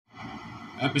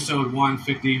Episode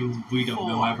 150, we don't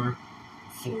know ever.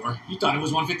 4. You thought it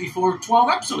was 154, 12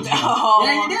 episodes ago. No.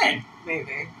 Yeah, you did.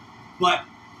 Maybe. But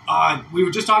we were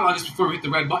just talking about this before we hit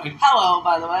the red button. Hello,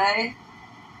 by the way.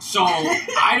 So,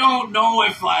 I don't know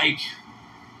if, like...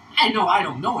 I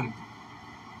don't know anything.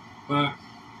 But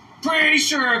pretty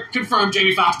sure confirmed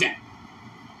Jamie Foxx dead.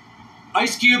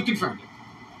 Ice Cube confirmed it.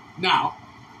 Now,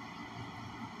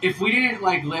 if we didn't,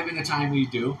 like, live in the time we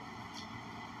do,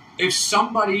 if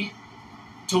somebody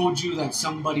told you that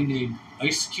somebody named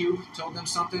Ice Cube told them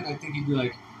something, I think you'd be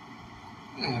like,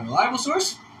 reliable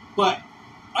source? But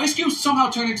Ice Cube somehow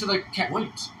turned into, like, Cat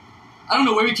Williams. I don't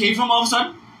know where he came from all of a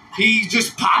sudden. He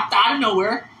just popped out of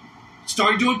nowhere,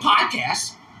 started doing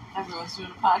podcasts. Everyone's doing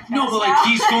a podcast. No, but, like,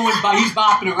 he's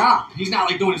bopping around. He's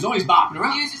not, like, doing his own, he's bopping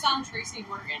around. He was just on Tracy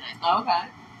Morgan, I think. Oh, okay.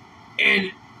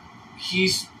 And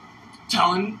he's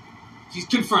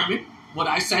confirming what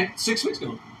I said 6 weeks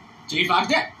ago. Jamie Foxx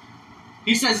dead.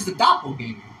 He says it's a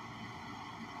doppelganger.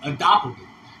 A doppelganger.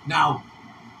 Now,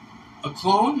 a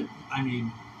clone, I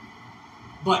mean,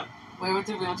 but... Where would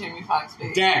the real Jamie Foxx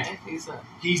be? Dead. If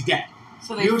he's dead.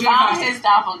 So they found his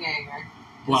doppelganger.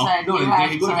 Well, no,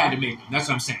 they would have had to make him. That's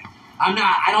what I'm saying.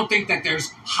 I don't think that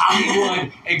there's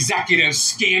Hollywood executives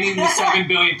scanning the 7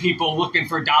 billion people looking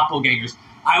for doppelgangers.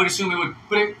 I would assume they would.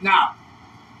 But now,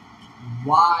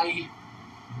 why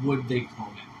would they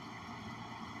clone him?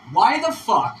 Why the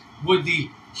fuck would the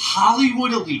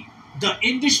Hollywood elite, the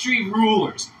industry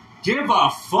rulers, give a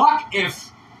fuck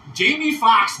if Jamie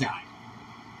Foxx died?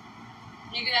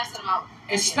 You could ask them about...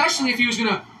 Especially if he was going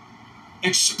to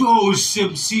expose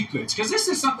some secrets. Because this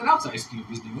is something else Ice Cube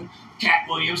is doing. Cat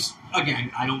Williams,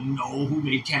 again, I don't know who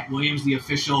made Cat Williams the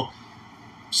official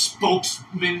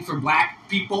spokesman for black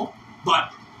people,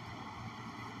 but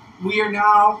we are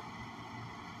now...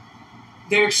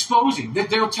 They're exposing.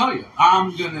 They'll tell you,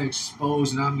 I'm going to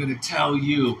expose and I'm going to tell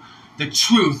you the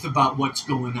truth about what's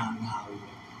going on in Hollywood.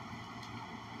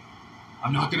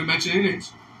 I'm not going to mention any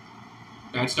names.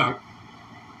 Bad start.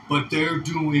 But they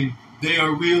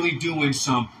are really doing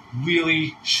some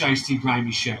really shiesty,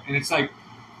 grimy shit. And it's like,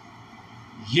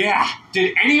 yeah,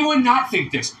 did anyone not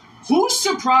think this? Who's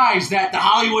surprised that the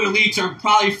Hollywood elites are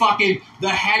probably fucking the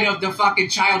head of the fucking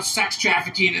child sex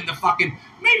trafficking in the fucking,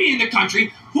 maybe in the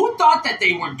country? Who thought that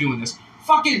they weren't doing this?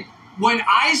 Fucking, when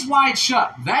Eyes Wide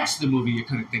Shut, that's the movie you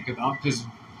couldn't think about because it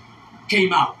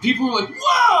came out. People were like,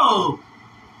 whoa!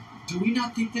 Do we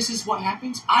not think this is what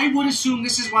happens? I would assume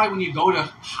this is why when you go to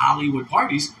Hollywood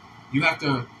parties, you have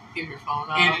to give your phone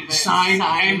up and sign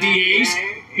NDAs.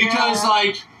 Because,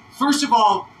 like, first of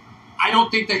all, I don't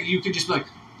think that you can just be like,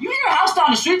 you hear a house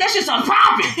down the street? That's just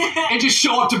unpopping. And just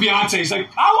show up to Beyonce. He's like,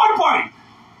 I want a party.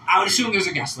 I would assume there's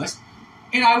a guest list.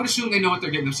 And I would assume they know what they're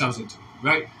getting themselves into,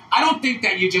 right? I don't think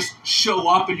that you just show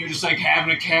up and you're just, like,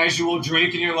 having a casual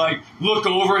drink and you're like, look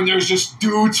over and there's just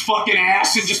dudes fucking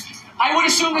ass and just... I would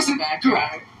assume this is...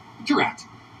 Correct.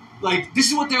 Like, this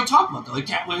is what they'll talk about. They're like,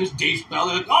 Cat Williams, Dave Spell,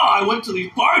 they're like, oh, I went to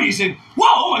these parties and, whoa,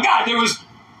 oh my God, there was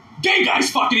gay guys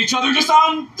fucking each other just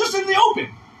in the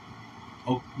open.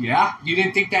 Oh, yeah? You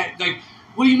didn't think that, like,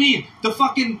 what do you mean? The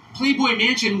fucking Playboy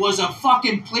Mansion was a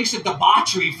fucking place of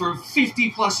debauchery for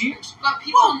 50 plus years. But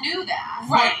people knew that.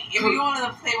 Right. If you go to the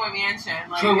Playboy Mansion,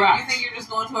 like, correct. If you think you're just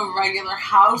going to a regular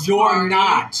house you're party.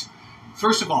 Not.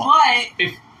 First of all, but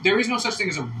if there is no such thing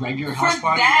as a regular house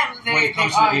party. For them, they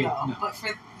are, though. No. But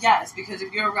yes, because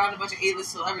if you're around a bunch of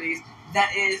A-list celebrities,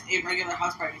 that is a regular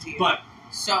house party to you. But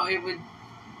so it would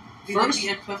be like the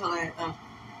equivalent of...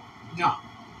 No.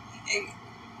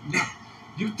 No.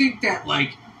 You think that,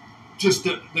 like, just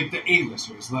the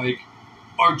A-listers, like,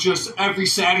 are just every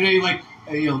Saturday, like,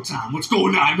 hey, yo, Tom, what's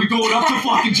going on? We going up to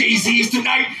fucking Jay-Z's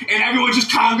tonight, and everyone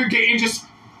just congregating, just...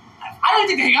 I don't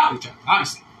think they hang out with each other,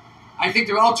 honestly. I think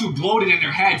they're all too bloated in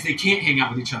their heads. They can't hang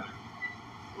out with each other.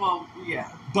 Well,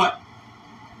 yeah. But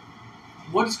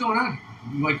what is going on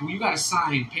here? Like, you got to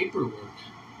sign paperwork.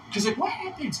 Because, like, what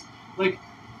happens? Like,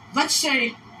 let's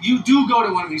say you do go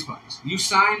to one of these parties. You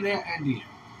sign that NDA.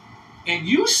 And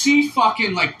you see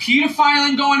fucking, like,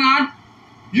 pedophiling going on.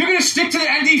 You're going to stick to the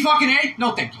ND fucking A?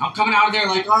 No, thank you. I'm coming out of there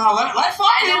like, oh, let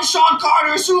fucking Sean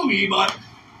Carter sue me, but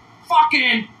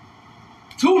fucking...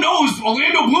 Who knows?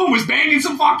 Orlando Bloom was banging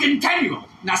some fucking 10-year-old.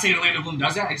 Not saying Orlando Bloom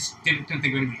does that. I just couldn't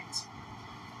think of anybody else.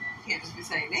 You can't just be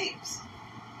saying names.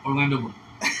 Orlando Bloom.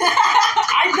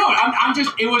 I know. I'm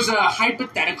just... It was a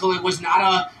hypothetical. It was not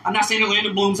a... I'm not saying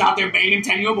Orlando Bloom's out there banging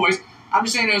 10-year-old boys. I'm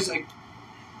just saying it was like...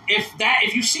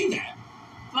 If you see that...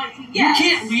 But, yes. You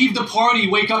can't leave the party,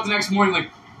 wake up the next morning like,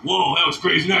 whoa, that was a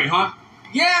crazy night, huh?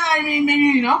 Yeah, I mean, maybe,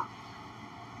 you know.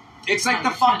 It's like the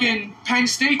fucking Penn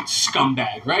State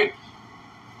scumbag, right?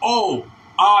 Oh,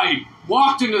 I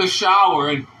walked into the shower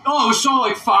and it was so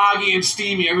like foggy and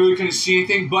steamy. I really couldn't see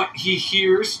anything, but he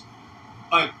hears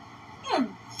a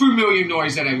familiar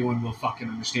noise that everyone will fucking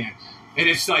understand, and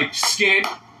it's like skin.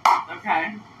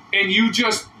 Okay. And you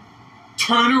just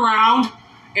turn around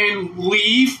and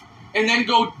leave, and then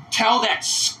go tell that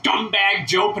scumbag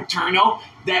Joe Paterno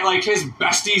that like his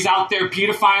bestie's out there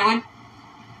pedophiling,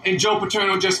 and Joe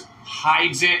Paterno just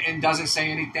hides it and doesn't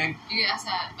say anything. You asked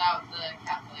that about the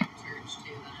Catholic Church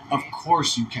too. Then, Of right?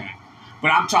 course you can. But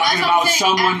I'm talking That's what I'm about saying.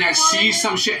 someone that Everyone- sees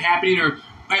some shit happening or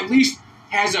at least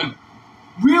has a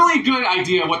really good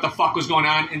idea what the fuck was going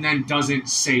on and then doesn't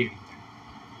say anything.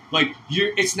 Like,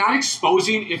 it's not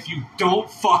exposing if you don't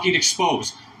fucking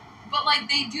expose. But like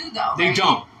they do though. They right?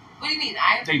 don't. What do you mean?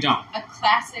 I They don't. a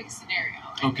classic scenario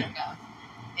I Okay. think of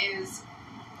is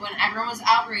when everyone was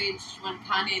outraged when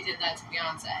Kanye did that to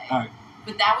Beyonce. All right.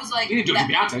 But that was like He didn't do it to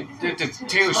that- Beyonce. To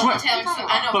Taylor Well, Swift. Taylor Swift.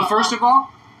 I know. But first of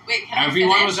all, wait, can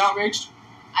everyone I was finish? outraged.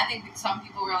 I think that some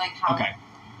people were like, "How?" Okay.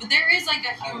 But there is like a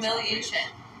I was humiliation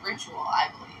ritual, I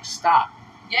believe. Stop.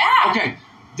 Yeah. Okay.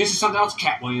 This is something else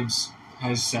Cat Williams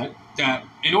has said, that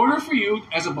in order for you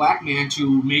as a black man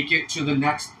to make it to the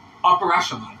next upper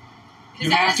echelon, 'Cause you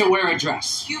that have is to wear a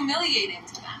dress. humiliating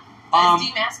to them. That is Um,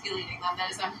 demasculating them. That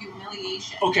is a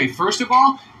humiliation. Okay, first of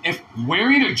all, if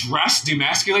wearing a dress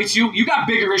demasculates you, you got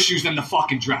bigger issues than the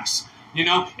fucking dress. You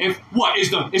know, if what is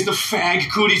the fag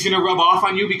cooties gonna rub off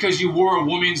on you because you wore a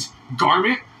woman's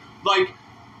garment? Like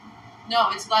No,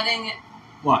 it's letting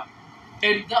what?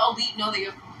 And the elite know that you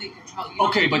have complete control. You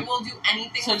Okay, but- you will do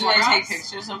anything So do for they take us.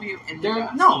 pictures of you in the they're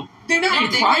dress? no, they're not No,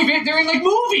 in they- private. They're in like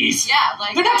movies. Yeah,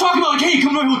 like They're not talking about like, hey,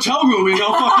 come to my hotel room and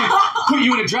they'll fucking put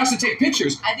you in a dress and take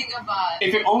pictures. I think of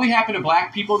If it only happened to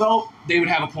black people, though, they would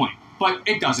have a point. But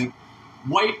it doesn't.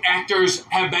 White actors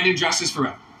have been in dresses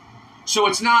forever. So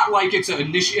it's not like it's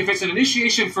if it's an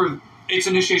initiation for, it's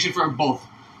initiation for both.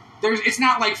 It's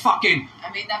not like fucking,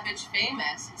 I made that bitch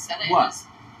famous. Instead, it What? was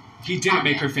he didn't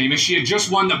make her famous. She had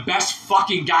just won the best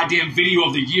fucking goddamn video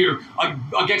of the year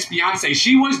against Beyonce.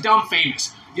 She was dumb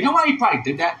famous. You know why he probably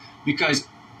did that? Because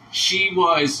she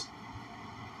was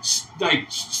like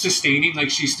sustaining like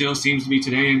she still seems to be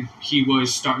today, and he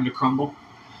was starting to crumble.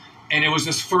 And it was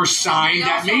this first sign He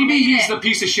that also maybe made he's it- the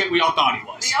piece of shit we all thought he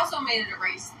was. He also made it a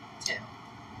race too.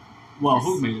 Well,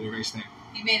 who made it a race thing?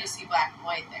 He made us see black and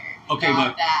white there. He Okay, thought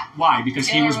but that. why? Because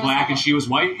he Taylor was was black the- and she was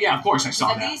white? Yeah, of course I saw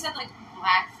I think he that. said like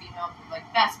black female,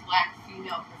 like best black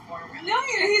female performer. No,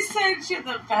 he said she had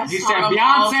the best He song said of all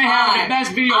Beyonce time. had the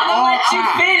best video of I'm gonna all let you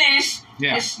time. finish.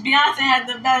 Yeah. but Beyonce had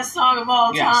the best song of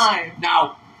all Yes. time.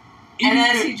 Now, And even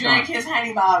as if- he drank his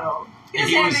Henny bottle. He And didn't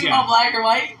he say was- anything yeah. about black or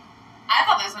white. I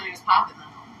thought that's when he was popping though.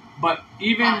 But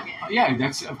even Oh, yeah,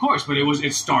 that's of course. But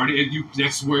it started.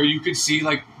 That's where you could see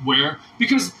like where,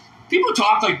 because people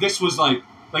talk like this was like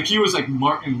he was like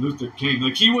Martin Luther King.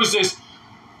 Like he was this.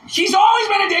 He's always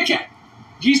been a dickhead.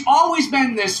 He's always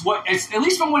been this. At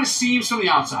least from what it seems from the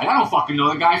outside. I don't fucking know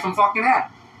the guy from fucking Ed,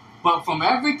 but from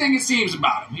everything it seems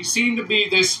about him, he seemed to be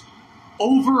this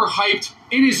overhyped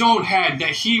in his own head that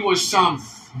he was some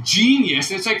genius.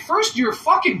 And it's like, first you're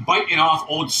fucking biting off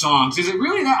old songs. Is it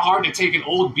really that hard to take an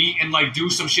old beat and like do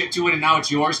some shit to it and now it's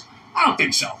yours? I don't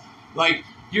think so. Like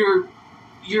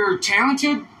you're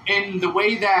talented in the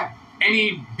way that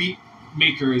any beat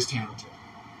maker is talented.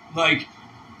 Like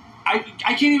I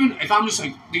can't even, if I'm just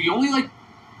like the only like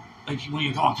when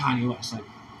you call Kanye West, like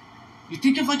you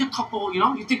think of like a couple,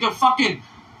 you think of fucking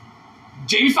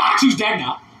Jamie Foxx, who's dead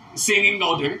now, singing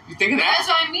Gold Digger. You think of that? That's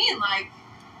what I mean. Like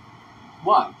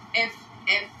What? if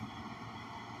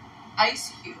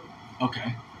Ice Cube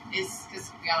Okay. is,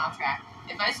 because we got off track.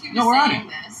 If Ice Cube No, is we're on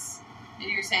saying this, and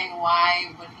you're saying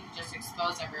why wouldn't he just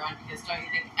expose everyone? Because don't you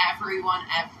think everyone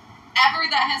ever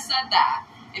that has said that,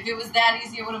 if it was that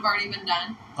easy, it would have already been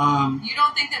done? You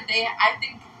don't think that I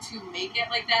think to make it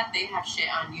like that, they have shit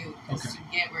on you because Okay. to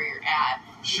get where you're at,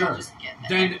 you Sure. don't just get there.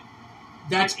 Then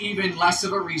that's even less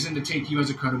of a reason to take you as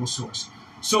a credible source.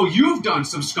 So you've done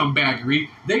some scumbaggery.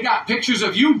 They got pictures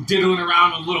of you diddling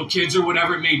around with little kids or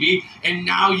whatever it may be, and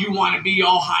now you want to be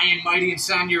all high and mighty and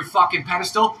sit on your fucking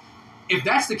pedestal. If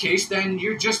that's the case, then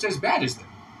you're just as bad as them,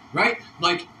 right?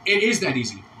 Like, it is that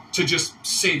easy to just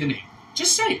say the name.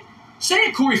 Just say it. Say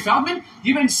it, Corey Feldman.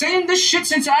 You've been saying this shit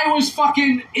since I was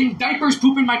fucking in diapers,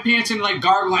 pooping my pants, and like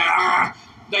gargling.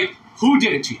 Like, who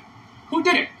did it to you? Who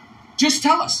did it? Just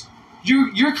tell us.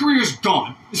 Your career's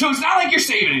gone. So it's not like you're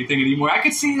saving anything anymore. I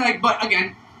could see, like, but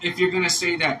again, if you're going to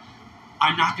say that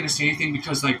I'm not going to say anything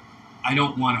because, like, I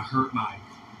don't want to hurt my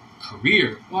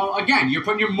career. Well, again, you're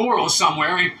putting your morals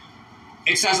somewhere, and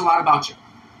it says a lot about you.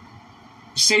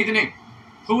 Say the name.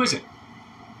 Who is it?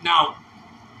 Now,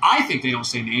 I think they don't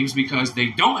say names because they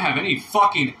don't have any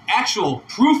fucking actual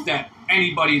proof that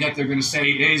anybody that they're going to say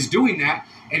is doing that.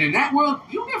 And in that world,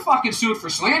 you'll get fucking sued for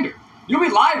slander. You'll be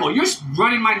liable. You're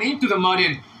running my name through the mud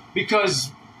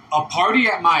because a party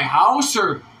at my house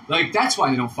or, like, that's why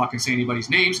they don't fucking say anybody's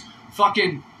names.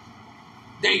 Fucking,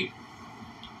 they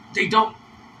don't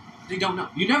know.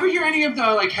 You never hear any of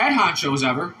the, like, head honchos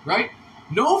ever, right?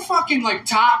 No fucking, like,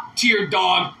 top tier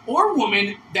dog or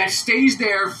woman that stays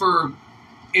there for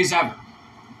is ever.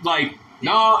 Like,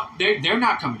 no, they're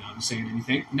not coming out and saying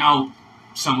anything. Now,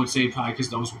 some would say probably because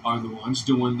those are the ones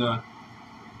doing the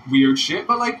weird shit.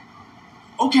 But, like,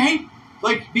 okay.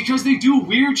 Like, because they do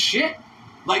weird shit.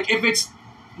 Like, if it's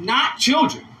not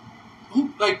children,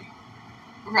 who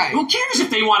cares if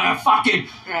they want to fucking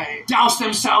douse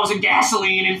themselves in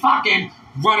gasoline and fucking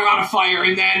run around a fire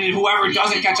and then whoever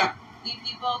doesn't catch up. Eat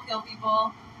people, kill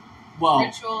people. Well,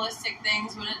 ritualistic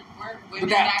things women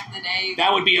back in the day.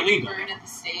 That would be illegal. Burned at the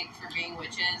stake for being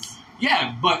witches.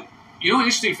 Yeah, but you know, an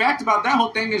interesting fact about that whole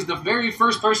thing is the very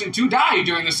first person to die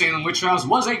during the Salem witch trials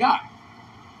was a guy.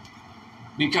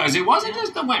 Because it wasn't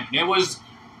just the women. It was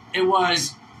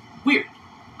weird.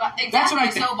 But exactly. That's what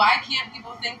I think. So why can't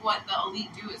people think what the elite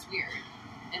do is weird?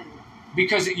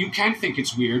 Because you can think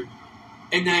it's weird,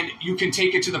 and then you can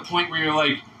take it to the point where you're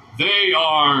like, they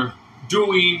are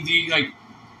doing the, like,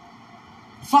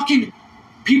 fucking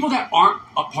people that aren't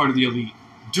a part of the elite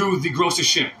do the grossest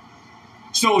shit.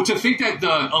 So to think that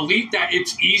the elite, that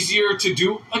it's easier to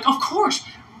do, like, of course,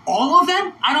 all of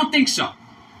them? I don't think so.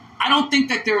 I don't think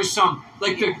that there's some,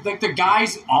 like, the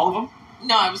guys, all of them.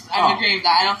 No, I'm agreeing with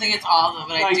that. I don't think it's all of them,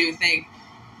 but like, I do think,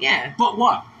 yeah. But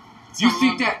what? You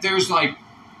think that there's, like,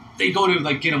 they go to,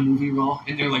 like, get a movie role,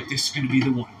 and they're like, this is going to be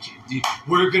the one, kid.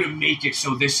 We're going to make it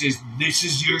so this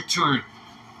is your turn.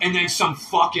 And then some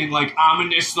fucking, like,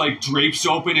 ominous, like, drapes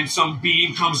open, and some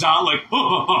being comes out, like, ha,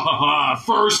 ha, ha, ha, ha,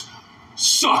 first,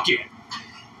 suck it.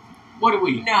 What do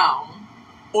we? No.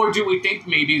 Or do we think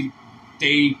maybe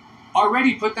they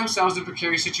already put themselves in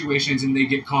precarious situations and they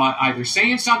get caught either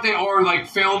saying something or, like,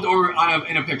 filmed or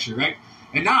in a picture, right?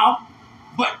 And now,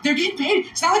 but they're getting paid.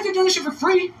 It's not like they're doing this shit for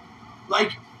free.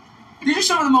 Like, these are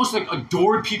some of the most, like,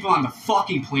 adored people on the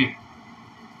fucking planet.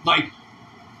 Like,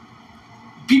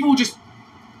 people just,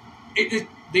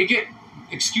 they get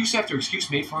excuse after excuse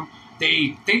made for them.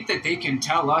 They think that they can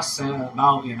tell us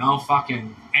about, you know,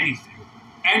 fucking anything,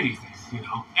 you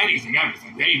know, anything.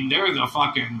 They're the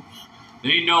fucking,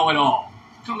 they know it all.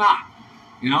 Come on,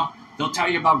 you know. They'll tell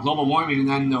you about global warming, and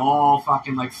then they'll all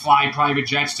fucking, like, fly private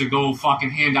jets to go fucking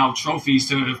hand out trophies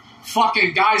to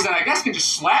fucking guys that I guess can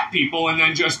just slap people and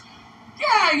then just,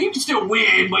 yeah, you can still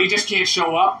win, but you just can't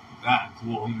show up. That's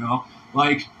cool, you know.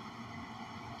 Like,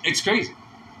 it's crazy.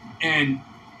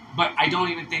 But I don't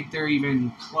even think they're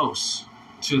even close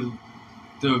to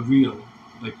the real,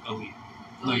 like, elite.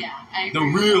 Like, I agree. The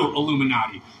real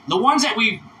Illuminati. The ones that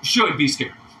we should be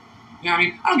scared of. You know what I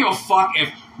mean? I don't give a fuck if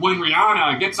when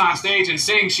Rihanna gets on stage and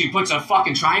sings, she puts a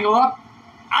fucking triangle up.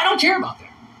 I don't care about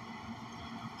that.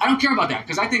 I don't care about that,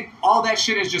 because I think all that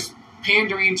shit is just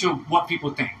pandering to what people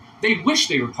think. They wish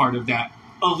they were part of that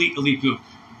elite group.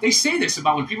 They say this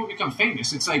about when people become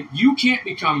famous. It's like, you can't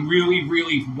become really,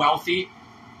 really wealthy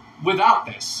without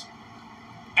this.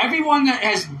 Everyone that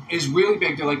is really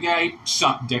big, they're like, yeah, he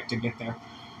sucked dick to get there.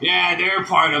 Yeah, they're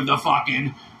part of the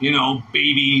fucking, you know,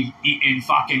 baby-eating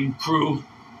fucking crew.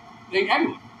 Like,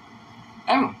 everyone.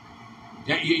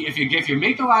 Yeah, if you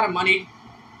make a lot of money,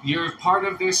 you're part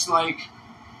of this, like,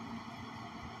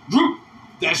 group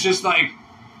that's just like,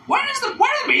 when are the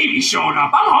babies showing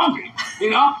up? I'm hungry.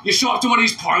 You know? You show up to one of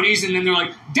these parties, and then they're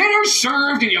like, dinner's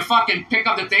served, and you fucking pick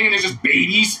up the thing, and there's just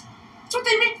babies. That's what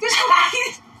they make this.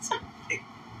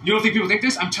 You don't think people think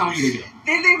this? I'm telling you they do.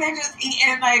 They think they're just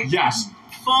eating, like, yes.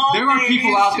 There are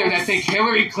people out there that think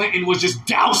Hillary Clinton was just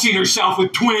dousing herself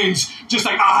with twins, just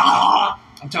like, ah.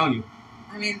 I'm telling you.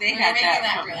 I mean, they You're had making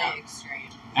that from really extreme.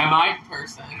 Am I?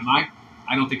 Person. Am I?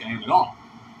 I don't think I am at all.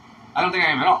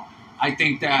 I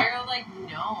think that they're, like,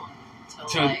 known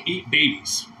to like, eat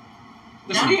babies.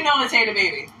 Listen, how do you know it's ate a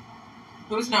baby?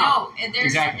 Who's known? No,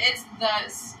 exactly. It's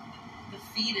the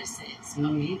fetuses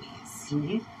of babies.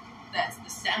 Mm-hmm. That's the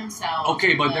stem cells.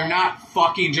 Okay, but they're not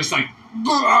fucking just like,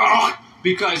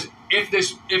 because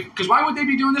because why would they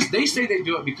be doing this? They say they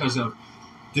do it because of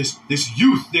this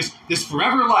youth, this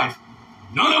forever life.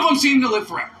 None of them seem to live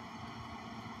forever.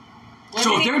 Well,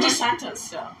 so if they're just placentas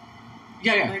still.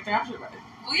 Yeah. Like the afterlife.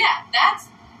 Well, yeah, that's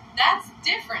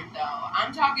different though.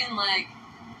 I'm talking like.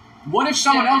 What if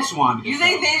someone else wanted? You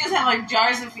think they just have like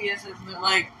jars of fetuses and they're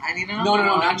like, I need another one?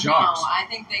 No, not jars. No, I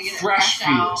think they get it fresh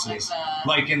fetuses, out,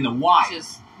 like in the wild.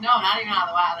 No, not even out of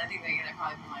the wild. I think they get it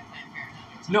probably from like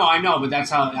No, I know, but that's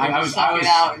how I was. It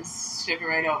out and ship it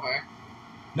right over.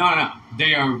 No.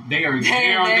 They are on the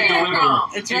deliverer.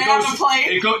 It's right on the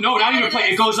plate. No, not even a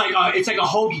plate. It goes like it's like a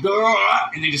hoagie,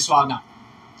 and they just swallow it down.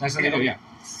 That's what they do. Yeah.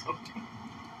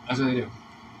 That's what they do.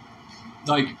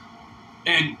 Like,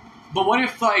 but what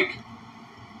if like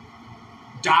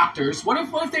doctors? What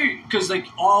if they, because like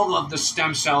all of the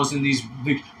stem cells in these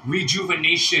like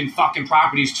rejuvenation fucking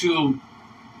properties to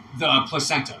the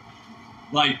placenta,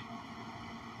 like,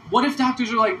 what if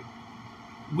doctors are like,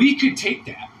 we could take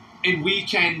that and we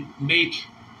can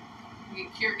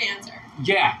cure cancer.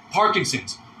 Yeah,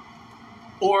 Parkinson's,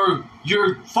 or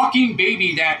your fucking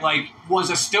baby that like was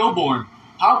a stillborn.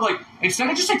 How, like, instead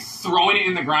of just like throwing it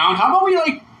in the ground, how about we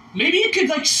like, maybe it could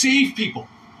like save people?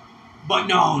 But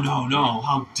no,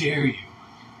 how dare you?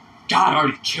 God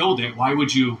already killed it. Why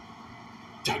would you,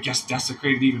 I guess,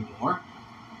 desecrate it even more?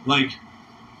 Like,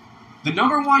 the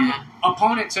number one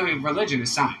opponent to religion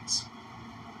is science.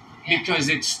 Yeah. Because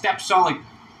it steps all like,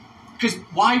 because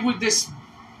why would this,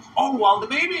 oh, well, the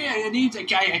baby needs, it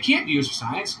can't be used for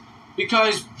science.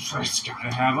 Because it's got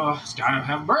to have a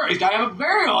burial. It's got to have a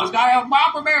burial. It's got to have a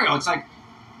proper burial. It's like,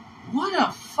 what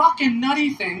a fucking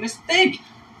nutty thing to think.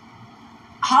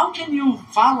 How can you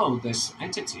follow this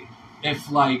entity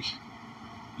if, like,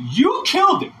 you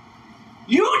killed it?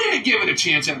 You didn't give it a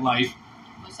chance at life.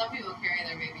 Well, some people carry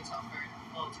their baby till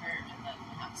full term and then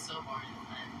have stillborn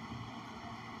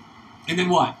and then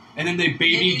what? And then the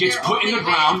baby gets put in the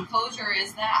ground. Closure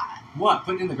is that. What?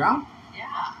 Put it in the ground?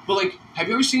 Yeah. But, like, have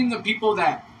you ever seen the people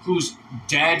whose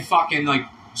dead fucking, like,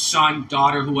 son,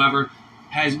 daughter, whoever,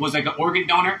 was, like, an organ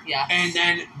donor? Yes. And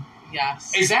then...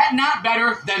 Yes. Is that not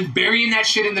better than burying that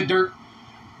shit in the dirt?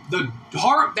 The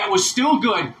heart that was still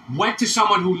good went to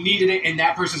someone who needed it, and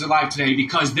that person's alive today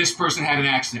because this person had an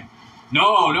accident.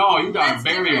 No, you gotta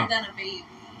bury him. That's different than a baby.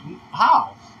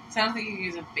 How? So I don't think you can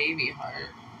use a baby heart.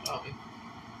 No.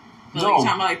 You're talking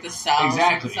about, like, the cells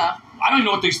and stuff? I don't even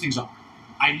know what these things are.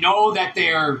 I know that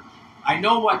I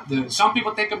know what some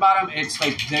people think about them. It's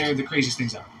like they're the craziest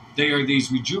things ever. They are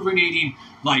these rejuvenating,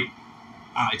 like,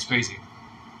 it's crazy.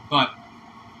 But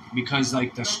because,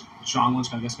 like, the strong ones,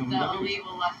 I guess, the elite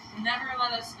will never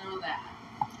let us know that.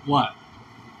 What?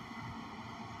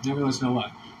 Never let us know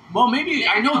what? Well, maybe,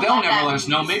 I know they'll never let us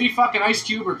know. Maybe fucking Ice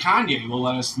Cube or Kanye will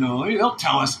let us know. Maybe they'll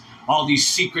tell us all these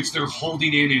secrets they're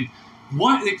holding in, and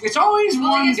it's always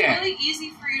one day. It's really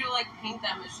easy for you to, like, paint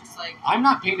them as just, like, I'm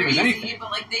not painting them as anything.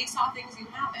 But, like, they saw things you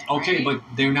haven't. Okay, right?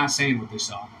 But they're not saying what they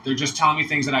saw. They're just telling me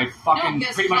things that I fucking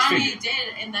pretty much figured. Kanye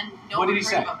did, and then no one heard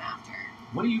of him after.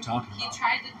 What are you talking about? He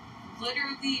tried to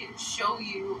literally show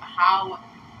you how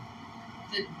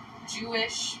the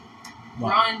Jewish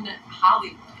run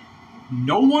Hollywood.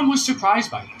 No one was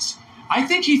surprised by this. I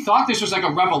think he thought this was like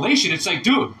a revelation. It's like,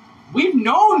 dude, we've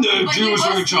known the Jews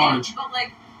were in charge. But,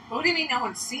 like, what do you mean no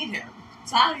one's seen him?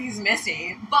 It's not he's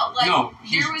missing. But, like,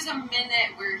 there was a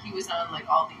minute where he was on, like,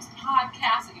 all these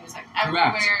podcasts, and he was, like,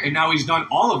 everywhere. Correct. And now he's done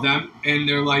all of them, and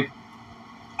they're like,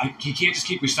 he can't just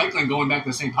keep recycling going back to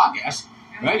the same podcast.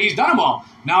 Right? He's done them all.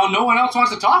 Now no one else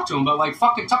wants to talk to him but, like,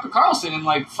 fucking Tucker Carlson and,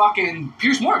 like, fucking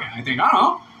Piers Morgan, I think. I don't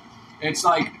know. It's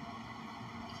like...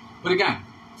 But again,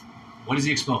 what is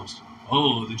he exposed?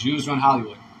 Oh, the Jews run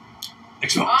Hollywood.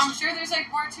 Exposed. Well, I'm sure there's,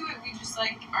 like, more to it. We just,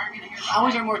 like, aren't going to hear about How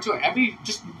is there more to it?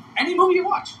 Any movie you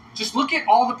watch. Just look at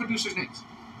all the producers' names.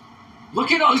 Look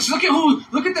at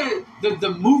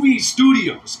the movie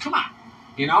studios. Come on.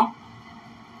 You know?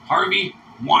 Harvey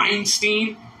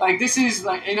Weinstein. Like, this is,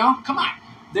 like, you know? Come on.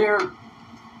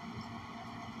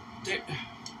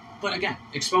 But again,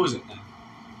 expose it then.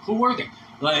 Who were they?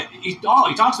 Like, he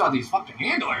talks about these fucking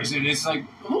handlers, and it's like,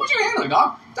 who was your handler,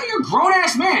 dog? I thought you're a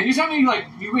grown-ass man. You're telling me, like,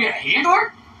 you were a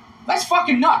handler? That's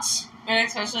fucking nuts. And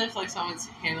especially if, like, someone's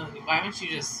handling you, why don't you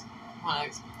just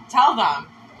want to tell them?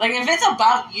 Like, if it's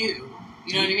about you,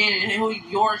 you know what I mean, and who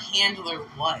your handler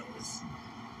was.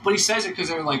 But he says it because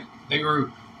they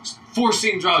were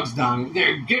forcing drugs down.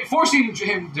 They're forcing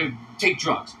him to take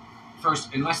drugs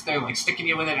first, unless they're, like, sticking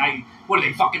you with it. What do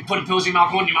they fucking put pills in your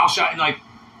mouth, holding your mouth shut, and, like,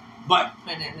 but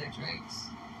put it in their drinks.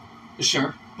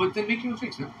 Sure, but then make your own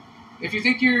drinks, man. If you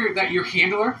think you're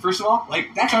handler, first of all,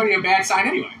 like, that's already a bad sign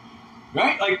anyway,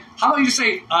 right? Like, how about you just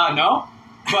say no?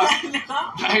 But No.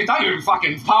 I thought you were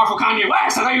fucking powerful Kanye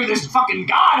West. I thought you were this fucking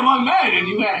god among men, and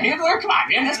you had a handler. Come on,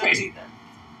 man, that's crazy.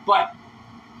 But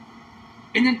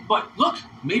look,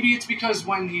 maybe it's because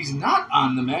when he's not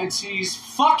on the meds, he's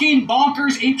fucking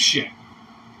bonkers ape shit.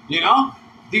 You know?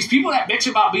 These people that bitch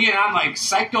about being on, like,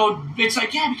 psycho, it's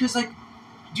like, yeah, because, like,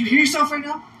 do you hear yourself right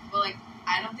now? Well, like,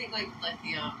 I don't think, like,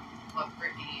 lithium, what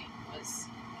Britney was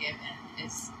given,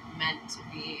 is meant to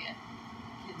be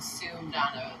consumed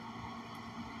on a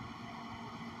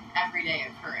everyday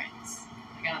occurrence,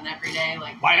 like on an everyday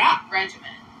why not regimen.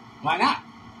 Why not?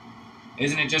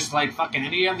 Isn't it just like fucking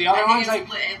any of the other ones? Like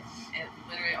it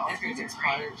literally alters your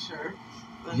brain. Sure.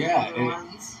 Yeah,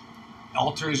 it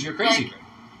alters your crazy brain.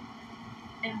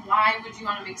 And why would you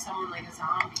want to make someone like a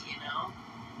zombie? You know?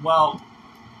 Well,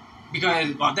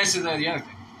 because this is the other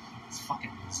thing. It's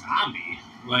fucking zombie.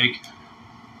 Like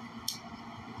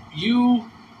you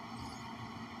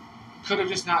could have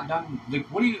just not done. Like,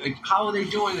 what do you? Like, how are they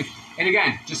doing? Like, and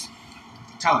again, just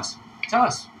tell us.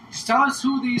 Just tell us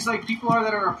who these like people are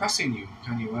that are oppressing you,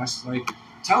 Kanye West. Like,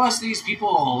 tell us these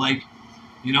people, like,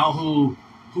 you know, who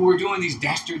were doing these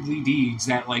dastardly deeds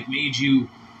that like made you,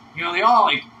 you know, they all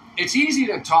like. It's easy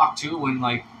to talk to when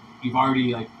like you've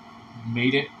already like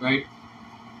made it, right?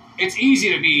 It's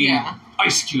easy to be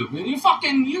Ice Cube.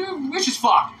 You're rich as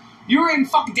fuck. You're in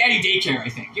fucking daddy daycare, I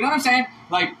think. You know what I'm saying?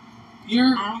 Like,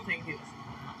 I don't think he was.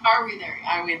 Are we there yet?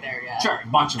 Are we there yet? Sure, a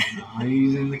bunch of them.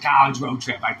 He's in the college road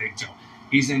trip, I think, too.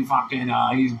 He's in fucking,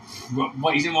 he's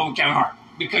in one with Kevin Hart.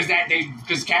 Because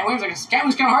Cat Williams,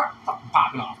 Kevin Hart, fucking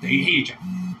popping off. They hate each other.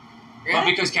 Really? But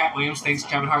because Cat Williams thinks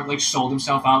Kevin Hart, like, sold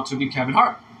himself out to be Kevin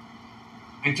Hart.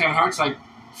 And Kevin Hart's like,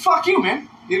 fuck you, man.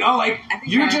 You know, like,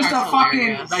 you're Kevin just Hart's a fucking,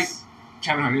 hilarious. like,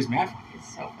 Kevin Hart is mad funny. He's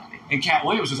so funny. And Cat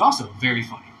Williams was also very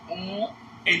funny.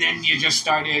 And then you just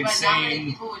started but saying... not many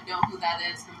people would know who that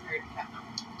is compared to Kevin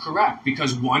Hart. Correct,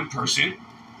 because one person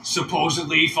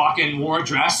supposedly fucking wore a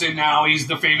dress and now he's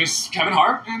the famous Kevin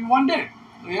Hart, and one didn't.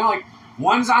 You know, like,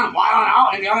 one's on Wild 'N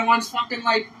Out and the other one's fucking,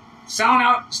 like, selling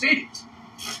out stadiums.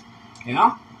 You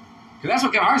know? Because that's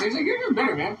what Kevin Hart says. He's like, you're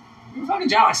bitter, man. You're fucking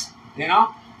jealous. You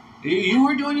know? You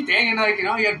were doing your thing, and, like, you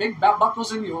know, you had big belt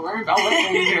buckles and you were wearing velvet,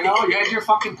 and, you know, you had your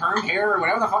fucking perm hair or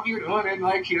whatever the fuck you were doing, and,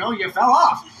 like, you know, you fell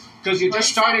off. Because you just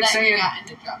started saying... He got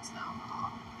into drugs now.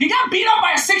 He got beat up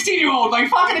by a 16-year-old like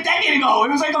fucking a decade ago.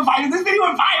 It was like this video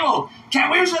went viral.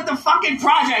 Cat Williams at the fucking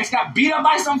projects got beat up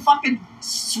by some fucking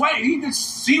sweaty.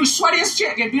 He was sweaty as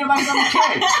shit. Get beat up by some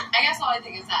kid. I guess all I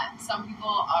think is that some people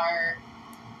are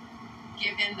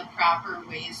given the proper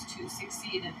ways to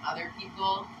succeed, and other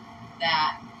people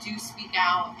that do speak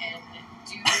out and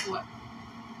do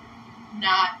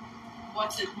not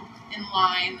what's in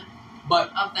line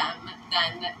of them,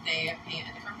 then they paint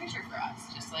a different picture for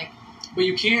us. Just like. But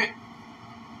you can't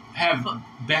have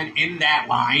been in that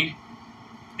line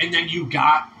and then you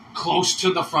got close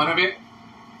to the front of it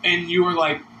and you were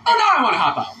like, oh, now I want to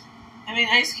hop out. I mean,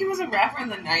 Ice Cube was a rapper in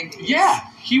the 90s. Yeah.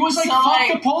 He was like,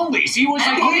 fuck the police. He was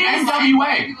like, NWA.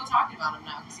 Why are people talking about him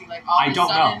now? Because he, like, all of a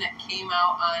sudden came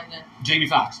out on... Jamie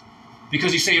Foxx.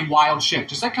 Because he's saying wild shit.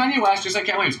 Just like Kanye West, just like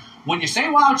Cat Williams. When you say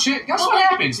wild shit, guess what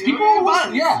happens? People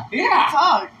listen. Yeah.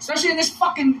 Talk. Especially in this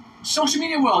fucking social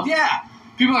media world. Yeah.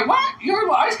 People are like, what? You heard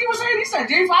what Ice Cube was saying? He said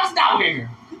Jamie Foxx doppelganger.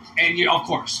 And, you know, of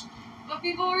course. But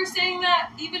people were saying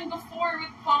that even before with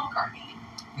Paul McCartney.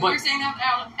 People were saying that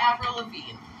about Avril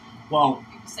Lavigne. Well...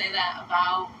 People say that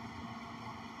about...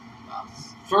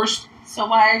 First... So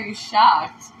why are you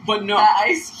shocked? But no. That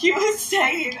Ice Cube was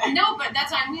saying... No, but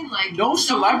that's what I mean. Like, no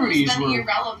celebrities been were...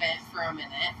 irrelevant for a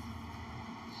minute.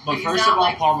 But first of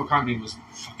all, Paul McCartney was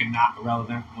fucking not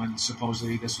irrelevant when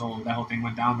supposedly that whole thing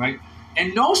went down, right?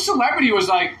 And no celebrity was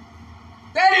like,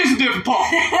 that is a different Paul.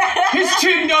 His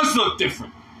chin does look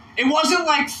different. It wasn't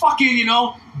like fucking, you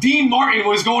know, Dean Martin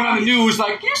was going on the news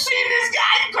like, you see this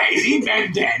guy? You're crazy. He's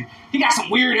been dead. He got some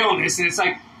weird illness. And it's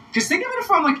like, because think of it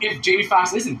from like if Jamie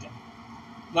Foxx isn't dead.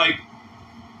 Like,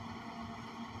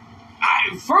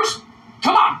 first,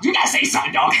 come on, you gotta say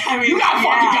something, dog. I mean, you got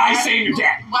fucking guys saying you're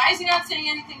dead. Why is he not saying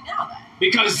anything now then?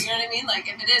 Because... You know what I mean? Like,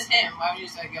 if it is him, why would you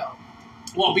just like, yo...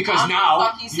 Well, because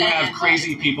now you have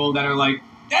crazy people that are like,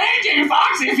 that ain't Jamie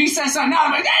Foxx. If he says something now,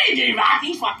 I'm like, that ain't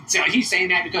Jamie Foxx. He's saying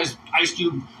that because Ice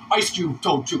Cube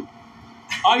told truth.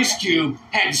 Ice Cube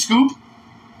had the scoop,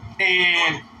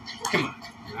 and come on,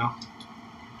 you know,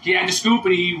 he had the scoop,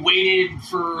 and he waited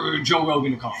for Joe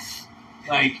Rogan to call.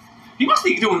 Like, he must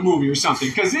be doing a movie or something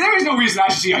because there is no reason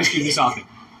I should see Ice Cube this often.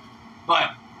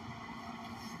 But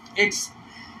it's.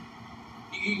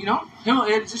 You know,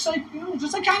 it's just like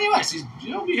Kanye West.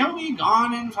 He'll be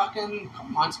gone in fucking couple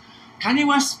months. Kanye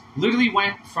West literally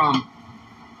went from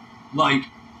like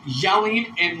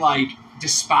yelling and like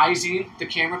despising the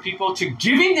camera people to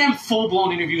giving them full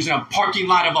blown interviews in a parking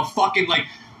lot of a fucking like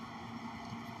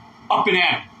up and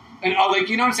at 'em. And like,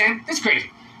 you know what I'm saying? That's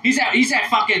crazy. He's at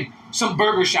fucking some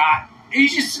burger shop.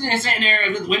 He's just sitting there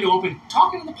with the window open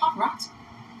talking to the paparazzi.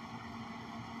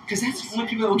 Because that's the only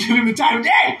people that will give him the time of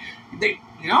day.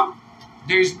 You know,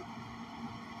 there's...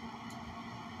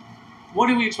 What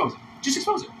do we expose? Just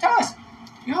expose it. Tell us.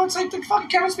 You know, it's like the fucking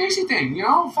Kevin Spacey thing. You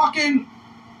know, fucking,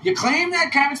 you claim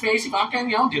that Kevin Spacey fucking,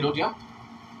 you know, diddled you.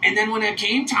 And then when it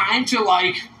came time to,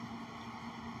 like,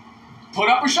 put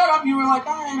up or shut up, you were like,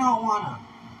 I don't want to.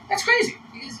 That's crazy.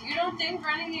 Because you don't think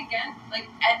running again, like,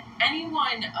 at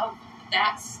anyone of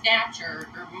that stature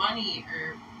or money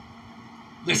or,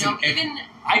 Listen, you know, even...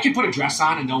 I could put a dress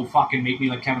on and they'll fucking make me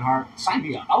like Kevin Hart. Sign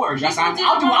me up. I'll wear a dress on.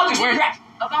 I'll just wear a dress.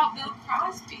 About Bill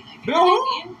Crosby. Like, Bill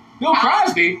who? Bill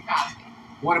Crosby? Crosby.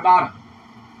 What about him?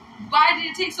 Why did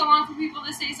it take so long for people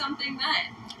to say something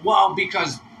then? Well,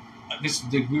 because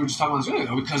we were just talking about this earlier,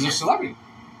 though, because of celebrity.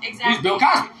 Exactly. He's Bill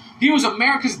Cosby. He was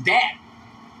America's dad.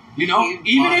 You know,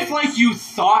 even if like you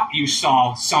thought you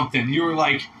saw something, you were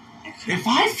like, if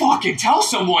I fucking tell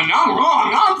someone I'm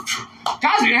wrong,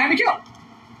 Cosby gonna have me killed.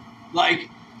 Like,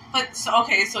 but so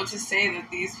to say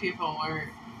that these people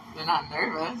they're not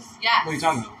nervous. Yes. What are you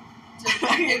talking about?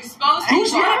 To expose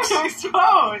Who's people. nervous? To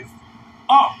expose.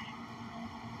 Oh,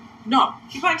 no.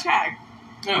 Keep on track.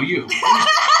 No, you. She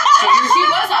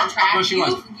was on track. No, she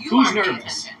was. You Who's aren't paying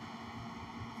nervous? attention.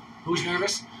 Who's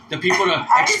nervous? The people to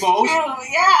expose?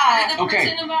 Yeah. The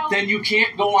Okay, person about... then you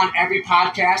can't go on every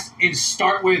podcast and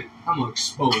start with, I'm going to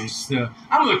expose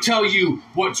I'm going to tell you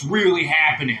what's really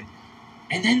happening.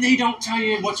 And then they don't tell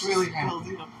you what's really happening.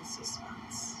 Building up the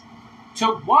suspense.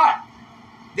 So what?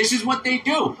 This is what they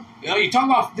do. You know, you talk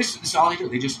about, this is all they do.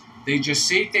 They just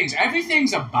say things.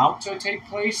 Everything's about to take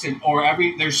place,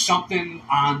 there's something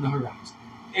on the horizon.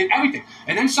 And everything.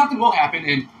 And then something will happen,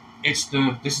 and this is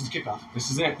the kickoff.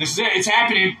 This is it. It's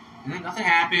happening. And then nothing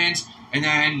happens. And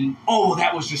then,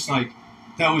 that was just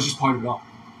part of it all.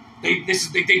 They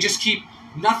just keep,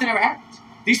 nothing ever happens.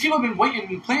 These people have been waiting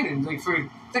and planning for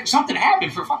something to happen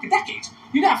for fucking decades.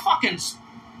 You got fucking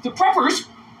the preppers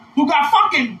who got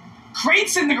fucking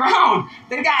crates in the ground.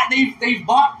 They've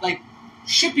bought like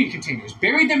shipping containers,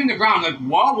 buried them in the ground. Like,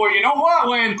 well, you know what?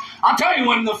 When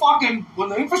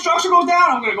the infrastructure goes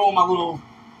down, I'm gonna go in my little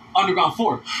underground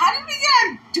fort. How did we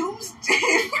get a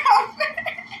doomsday prophet?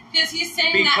 Because he's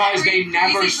saying because that every they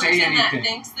never crazy say person anything. That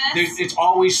thinks this, It's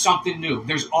always something new.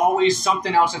 There's always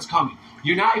something else that's coming.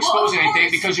 You're not exposing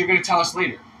anything because you're going to tell us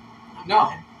later. Okay.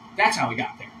 No, that's how we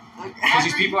got there. Because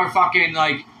these people are fucking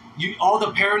like all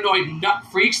the paranoid nut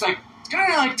freaks. Like it's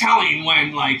kind of like telling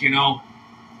when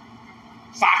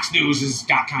Fox News has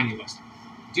got Kanye West.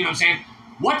 Do you know what I'm saying?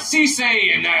 What's he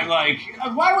saying? That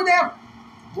why would that?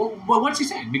 Well, what's he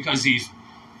saying? Because he's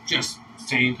just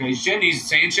saying crazy shit. And he's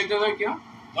saying shit that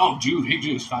Jews, hate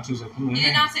Jews. Fox News like, he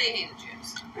did not say he hated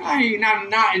Jews.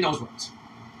 Not in those words.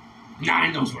 Not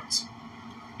in those words.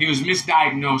 He was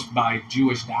misdiagnosed by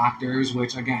Jewish doctors,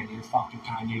 which, again, you're fucking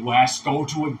Kanye West. Go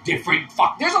to a different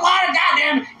There's a lot of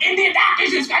goddamn Indian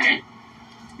doctors in this country.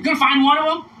 You're gonna find one of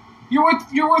them?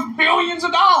 You're worth billions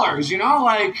of dollars, come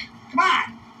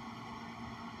on.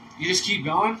 You just keep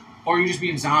going? Or you just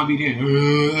being zombied in?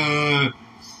 I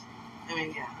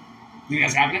mean, yeah. You think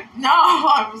that's happening? No,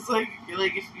 I was like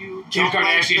if you Kim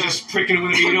Kardashian just pricking him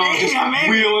with a needle and just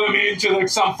wheeling him into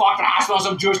some fucking hospital.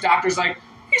 Some Jewish doctor's like,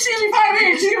 he sees me 5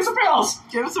 minutes, give him some pills.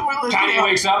 Give him some more lithium. Kanye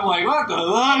wakes up like, what the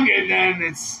fuck? And then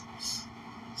it's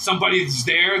somebody's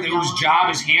there whose job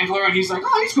is handler, and he's like,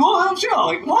 oh, he's cool, I'm chill.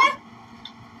 Like, what?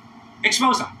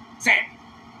 Expose them. Say it.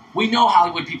 We know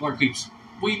Hollywood people are creeps.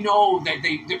 We know that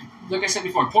they like I said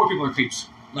before, poor people are creeps.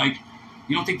 Like,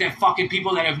 you don't think that fucking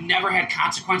people that have never had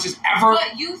consequences ever...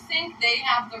 But you think they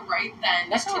have the right then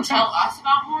That's to tell us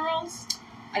about morals?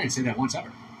 I didn't say that once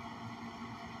ever.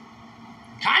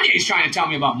 Kanye's trying to tell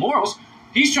me about morals.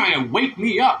 He's trying to wake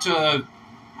me up to...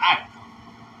 I don't know.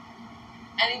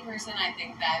 Any person I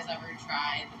think that has ever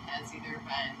tried has either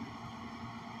been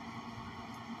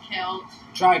killed...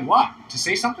 Tried what? To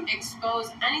say something? Expose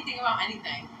anything about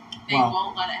anything. They Well,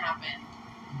 won't let it happen.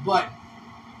 But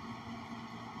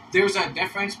there's a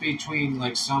difference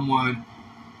between someone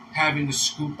having the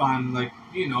scoop on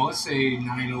let's say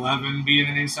 9/11 being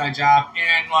an inside job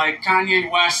and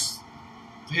Kanye West,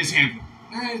 his handler.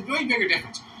 There's a way bigger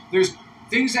difference. There's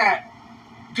things that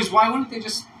because why wouldn't they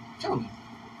just kill him?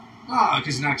 Because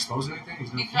he's not exposing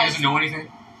anything. He doesn't know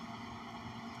anything.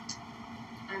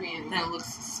 I mean, that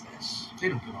looks suspicious. They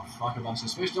don't give a fuck about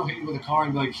suspicion. They'll hit you with a car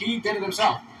and be like, he did it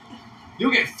himself.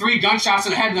 You'll get 3 gunshots to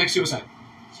the head suicide.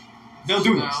 They'll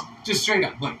do this. Just straight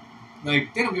up. They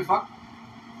don't give a fuck.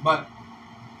 But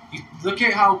you look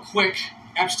at how quick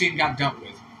Epstein got dealt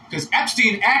with. Because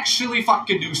Epstein actually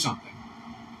fucking knew something.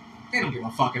 They don't give a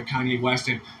fuck if Kanye West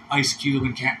and Ice Cube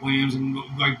and Cat Williams and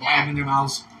blabbing their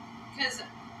mouths. Because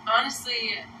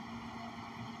honestly,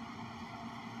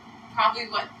 probably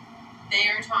what they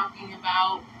are talking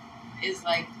about is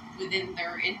within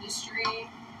their industry.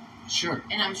 Sure.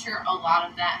 And I'm sure a lot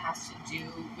of that has to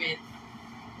do with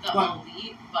the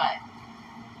elite, but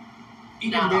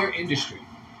even their industry.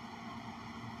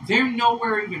 They're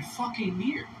nowhere even fucking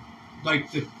near,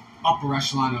 like, the upper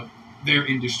echelon of their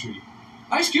industry.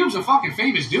 Ice Cube's a fucking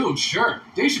famous dude, sure.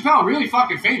 Dave Chappelle, really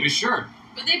fucking famous, sure.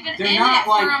 But they've been in it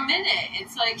for a minute.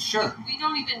 It's like, sure. We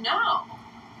don't even know.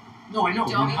 No, I know.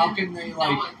 Then how can they, like...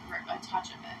 know a touch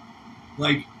of it.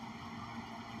 Like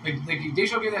Dave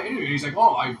Chappelle gave that interview, and he's like,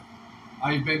 oh,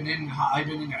 I've been in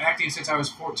acting since I was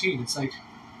 14. It's like,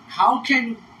 how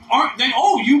can... Aren't they...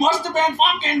 Oh, you must have been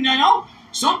fucking,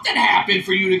 something happened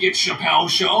for you to get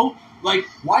Chappelle's show. Like,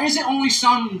 why is it only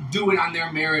some do it on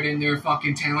their merit and their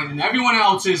fucking talent, and everyone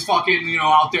else is fucking,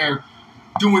 out there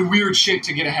doing weird shit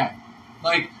to get ahead?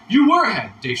 Like, you were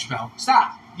ahead, Dave Chappelle.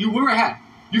 Stop. You were ahead.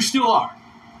 You still are.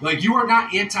 Like, you are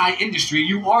not anti-industry.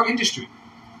 You are industry.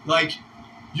 Like,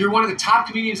 you're one of the top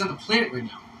comedians on the planet right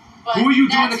now. But who are you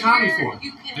doing the comedy for?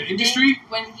 The industry?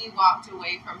 When he walked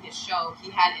away from his show,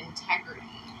 he had integrity.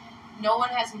 No one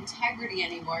has integrity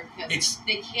anymore because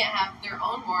they can't have their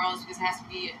own morals because it has to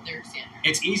be their standard.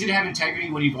 It's easy to have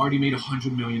integrity when you've already made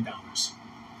 $100 million.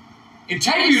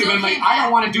 Integrity would have been like, I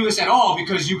don't want to do this at all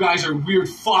because you guys are weird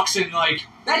fucks, and like,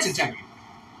 that's integrity.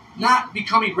 Not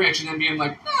becoming rich and then being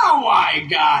like, oh my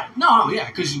God. No, yeah,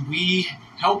 because we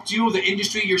helped you, the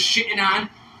industry you're shitting on,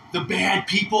 the bad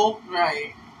people.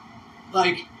 Right.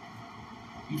 Like,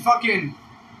 you fucking,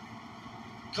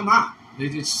 come on.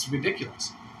 It's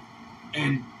ridiculous.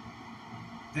 And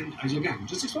then, again,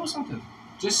 just expose something.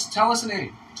 Just tell us a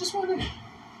name. Just one name.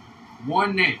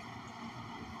 One name.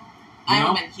 I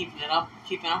haven't been keeping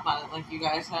up on it like you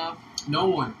guys have. No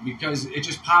one, because it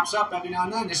just pops up every now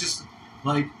and then. It's just,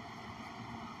 like,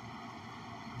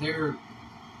 come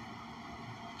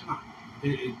on.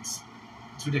 It's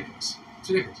ridiculous. It's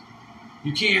ridiculous.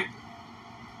 You can't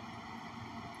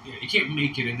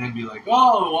make it and then be like,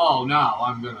 oh, well, now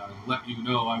I'm going to let you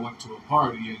know I went to a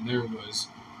party and there was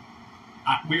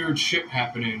weird shit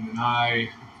happening and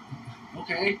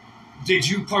okay. Did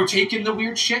you partake in the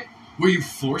weird shit? Were you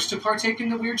forced to partake in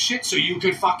the weird shit so you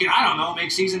could fucking, I don't know, make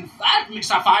season 5 of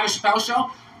Chappelle's show?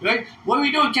 Like, what are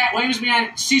we doing, Cat Williams? We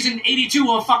had season 82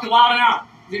 of fucking Wild 'N Out.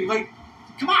 Like,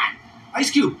 come on. Ice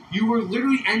Cube, you were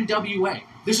literally NWA.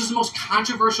 This is the most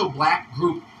controversial black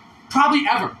group probably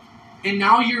ever. And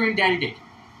now you're in Daddy Daycare.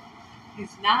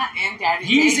 He's not in Daddy Daycare.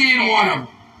 He's in one of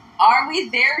them. Are we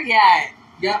there yet?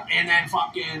 Yep, and then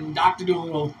fucking Dr.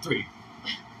 Dolittle 3.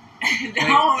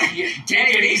 No. Like,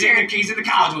 he's in the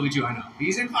college movie too, I know.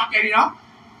 He's in fucking,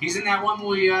 he's in that one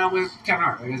movie with Kevin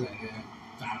Hart. Like I said,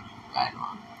 I don't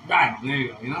know. Right on, there you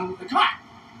go. Come on.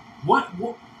 What?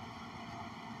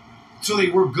 So they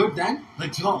were good then?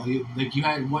 Like you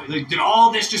had, did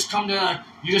all this just come to,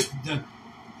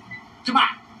 come on.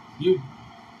 You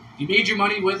made your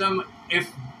money with them,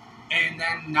 and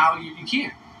then now you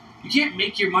can't. You can't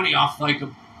make your money off, like,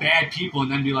 bad people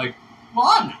and then be like, well,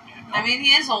 I'm not bad. No. I mean,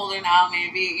 he is older now,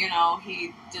 maybe,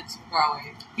 he did some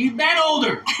growing. He's been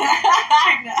older.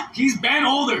 I know. He's been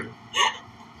older.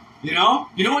 You know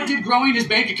what did growing? His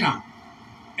bank account.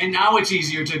 And now it's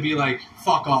easier to be like,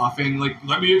 fuck off, and, like,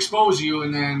 let me expose you,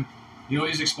 and then,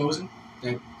 he's exposing?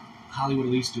 That Hollywood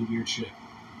elites do weird shit.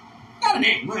 Not a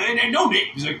name, and no name.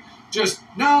 He's like, just,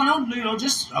 no,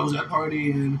 just, I was at a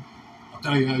party, and I'll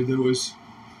tell you, there was,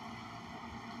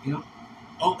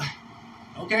 oh,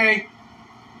 okay,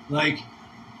 like.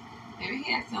 Maybe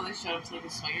he accidentally showed up to, like, a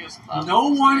swingers club. No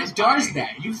one does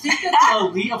that. You think that the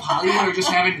elite of Hollywood are just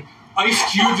having Ice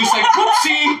Cube just like,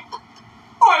 whoopsie.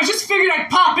 Oh, I just figured I'd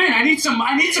pop in. I need some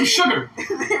sugar. They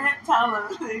didn't tell him.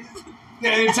 They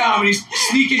didn't tell him. He's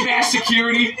sneaking past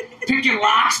security, picking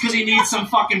locks because he needs some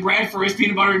fucking bread for his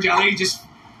peanut butter and jelly. Just,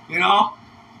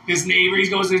 his neighbor. He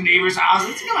goes to his neighbor's house.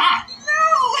 Come on.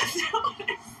 No, that's not what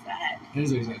I said. That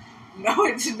is what he said. No,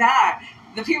 it's not.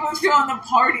 The people throwing the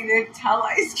party didn't tell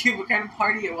Ice Cube what kind of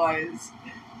party it was.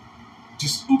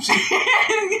 Just, oopsie.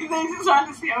 They just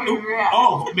wanted to see how he would react.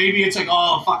 Oh, maybe it's like,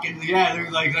 oh, fucking, yeah,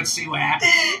 they're like, let's see what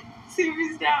happens. See if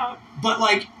he's down. But,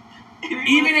 like,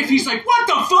 even if he's like, what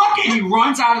the fuck? And he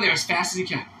runs out of there as fast as he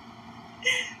can.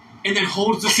 And then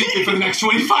holds the secret for the next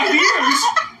 25 years.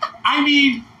 I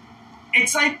mean,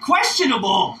 it's, like,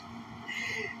 questionable.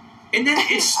 And then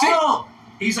it's still,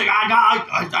 he's like,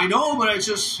 I know, but it's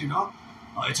just,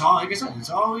 it's all, like I said, it's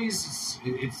always,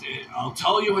 I'll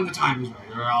tell you when the time is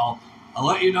right, or I'll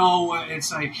let you know when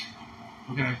it's like,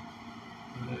 okay,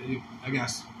 I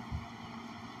guess,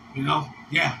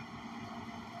 yeah,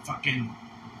 fucking,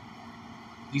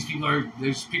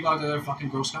 there's people out there that are fucking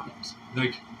gross scumbags,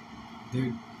 like,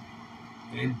 and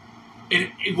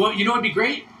what, what'd be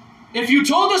great? If you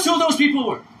told us who those people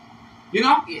were, You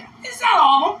know? Yeah. It's not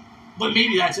all of them, but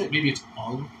maybe that's it. Maybe it's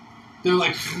all of them. They're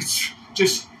like, they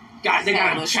got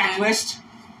a checklist.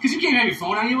 Because you can't have your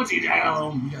phone on you. What's he got a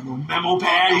little memo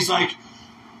pad. He's like,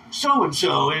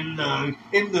 so-and-so in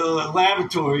the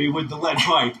lavatory with the lead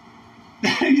pipe.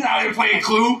 He's out there playing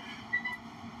Clue.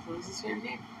 Clue's his favorite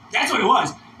game. That's what it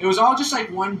was. It was all just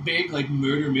like one big like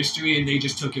murder mystery, and they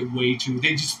just took it way too.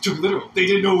 They just took it literal. They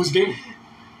didn't know it was a game.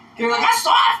 They were like,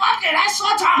 I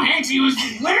saw Tom Hanks. He was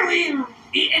literally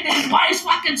eating his wife's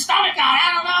fucking stomach out.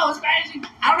 I don't know. It's crazy.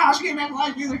 I don't know how she came back to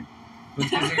life either. But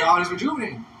because they all just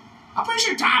rejuvenated. I'm pretty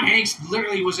sure Tom Hanks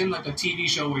literally was in like a TV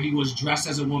show where he was dressed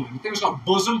as a woman. I think it was called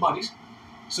Bosom Buddies.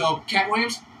 So Cat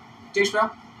Williams, Dave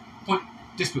Chappelle, point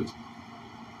disproved.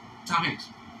 Tom Hanks.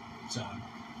 So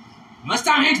unless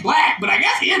Tom Hanks black, but I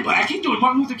guess he is black. He's doing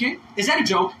Martin Luther King. Is that a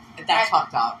joke? That's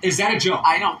fucked up. Is that a joke?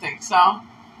 I don't think so.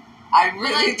 I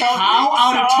really don't. How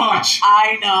out of touch?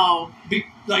 I know.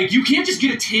 Like you can't just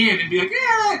get a tan and be like,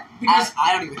 yeah. Because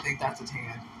I don't even think that's a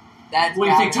tan. That's what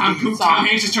do you think? Tom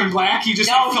Hanks just turned black? He just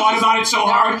thought about it so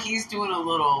hard. He's doing a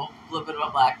little bit of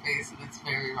a blackface, and it's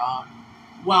very wrong.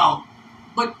 Well,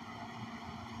 but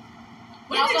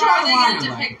also, how are they going to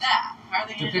depict that? How are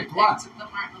they going to depict what? The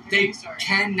Martin Luther They King story?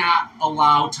 cannot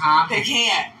allow Tom. They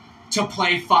can't to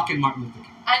play fucking Martin Luther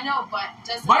King. I know, but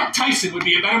does Mike Tyson would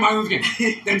be a better Martin Luther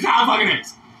King than Tom fucking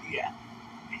Hanks. Yeah.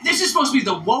 This is supposed to be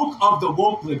the woke of the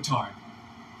woke libtard,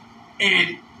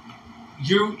 and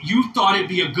you thought it'd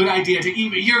be a good idea to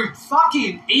even your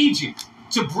fucking agent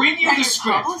to bring you the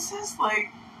script. Publicist, like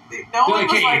no one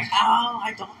was like, oh,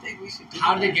 I don't think we should do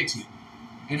How did they get to you?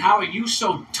 And how are you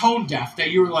so tone deaf that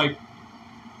you were like,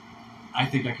 I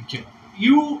think I could kill him?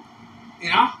 You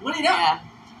know, what do you know? Yeah.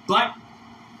 But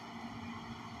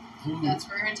that's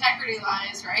where integrity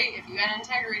lies, right? If you had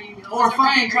integrity, you or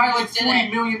fucking try like $40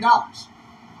 million.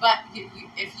 But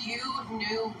if you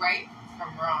knew right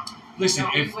from wrong. Listen,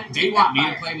 if they want me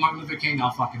to play Martin Luther King,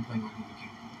 I'll fucking play Martin Luther King.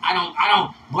 I don't.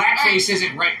 Blackface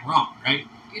isn't right and wrong, right?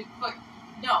 You'd put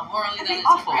morally that isn't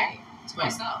awful. right. To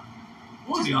myself.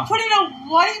 What would be awful? Putting a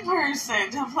white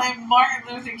person to play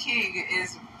Martin Luther King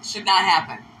should not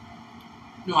happen.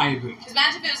 No, I agree. Because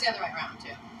imagine if it was the other way around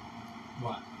too.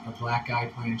 What? A black guy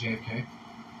playing JFK?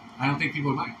 I don't think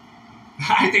people would mind.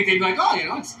 I think they'd be like, oh,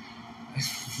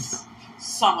 it's.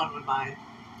 Someone would mind.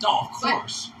 Oh, of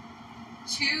course. But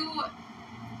two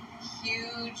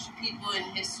huge people in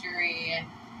history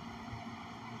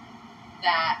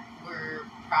that were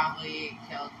probably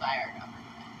killed by our government.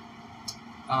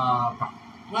 Probably.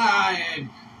 Well,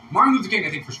 Martin Luther King,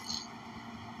 I think for sure.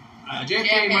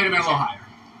 JFK might have been a little higher.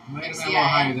 Might have been a little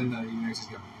higher than the United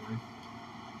States government. Right?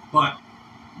 But,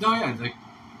 no, yeah, like,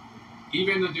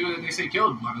 even the dude that they say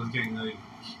killed Martin Luther King, like,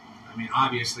 I mean,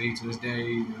 obviously, to this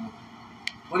day,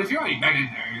 but if you're already been in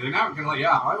there, they're not going to let you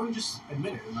out. Why wouldn't you just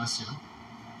admit it unless,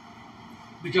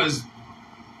 Because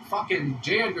fucking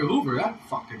J. Edgar Hoover, that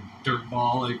fucking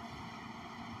dirtball, like,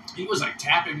 he was, like,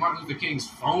 tapping Martin Luther King's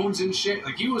phones and shit.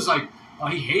 Like, he was, like,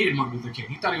 he hated Martin Luther King.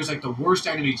 He thought he was, like, the worst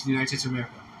enemy to the United States of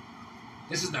America.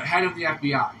 This is the head of the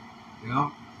FBI,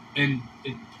 And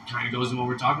it kind of goes in what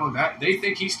we're talking about. That they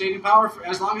think he stayed in power for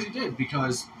as long as he did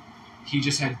because he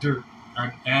just had dirt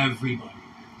on everybody.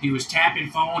 He was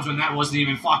tapping phones when that wasn't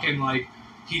even fucking, like,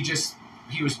 he was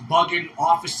bugging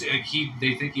office. Like,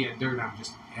 they think he had dirt on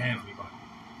just everybody.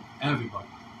 Everybody.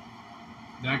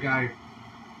 That guy,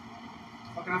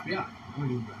 fucking FBI.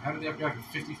 Head of the FBI for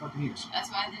 50 fucking years. That's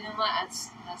why they didn't let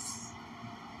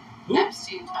Who?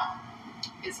 Epstein talk.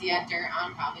 Because he had dirt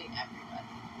on probably everybody.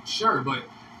 Sure, but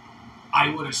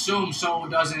I would assume so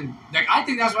doesn't... Like, I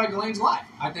think that's why Ghislaine's alive.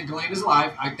 I think Ghislaine is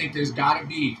alive. I think there's got to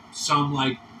be some,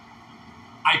 like...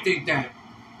 I think that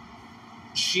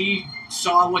she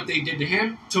saw what they did to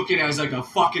him, took it as, like, a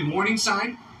fucking warning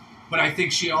sign, but I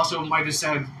think she also might have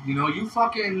said,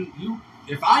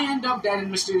 if I end up dead in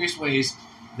mysterious ways,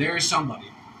 there is somebody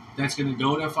that's going to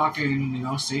go to fucking,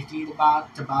 safety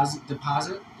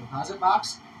deposit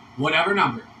box, whatever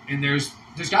number, and there's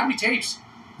got to be tapes.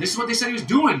 This is what they said he was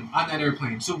doing on that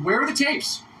airplane. So where are the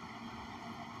tapes?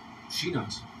 She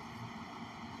knows.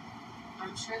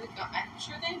 I'm sure they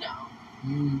know.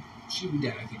 She'd be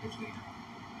dead, I think, if they know.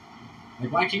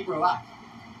 Like, why keep her alive?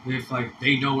 If, like,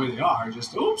 they know where they are,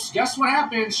 just, oops, guess what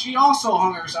happened? She also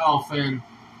hung herself, and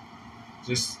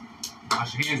just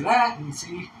wash your hands of that and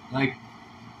see, like...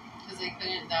 Because they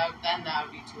couldn't, then that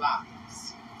would be too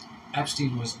obvious.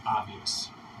 Epstein was obvious.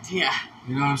 Yeah.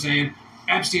 You know what I'm saying?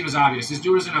 Epstein was obvious. This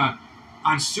dude was on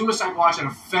suicide watch at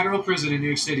a federal prison in New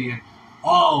York City, and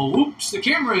whoops, the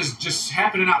cameras just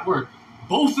happened to not work.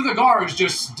 Both of the guards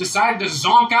just decided to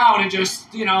zonk out and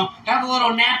just, have a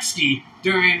little napski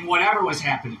during whatever was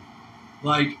happening.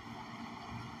 Like,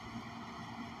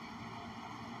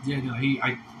 yeah, no, he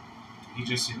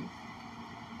just,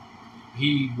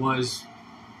 he was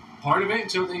part of it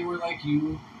until they were like,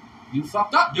 you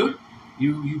fucked up, dude.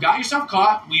 You got yourself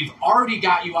caught. We've already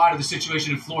got you out of the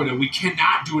situation in Florida. We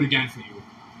cannot do it again for you.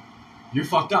 You're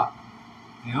fucked up.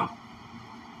 You know?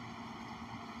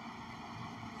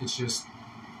 It's just...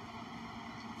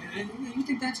 And you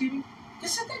think that's even...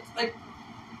 Like,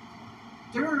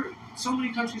 there are so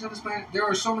many countries on this planet. There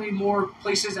are so many more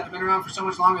places that have been around for so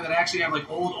much longer that actually have, like,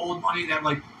 old money that,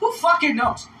 like, who fucking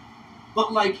knows?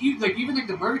 But, like, even like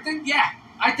the murder thing, yeah.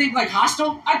 I think, like,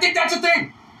 Hostel, I think that's a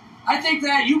thing. I think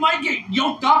that you might get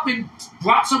yoked up and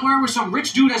brought somewhere where some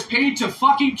rich dude has paid to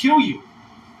fucking kill you.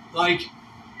 Like,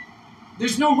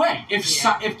 there's no way.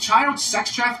 If child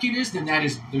sex trafficking is, then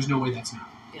there's no way that's not.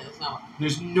 Yeah, there's no way.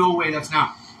 There's no way that's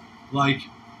not. Like,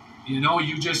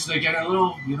 you just like get a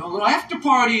little, little after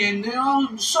party and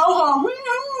Soho,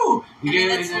 woo! You get,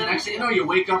 and then next thing you know, you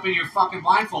wake up and you're fucking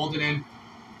blindfolded and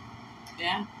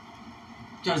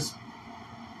because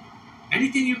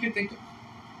anything you can think of,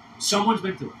 someone's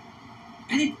been through it.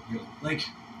 Like,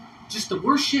 just the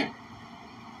worst shit.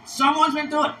 Someone's been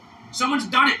through it. Someone's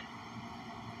done it.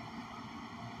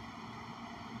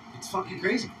 It's fucking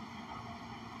crazy.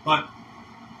 But,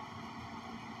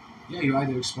 yeah, you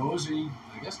either expose or you,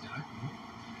 I guess, die.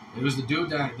 It was the dude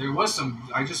that,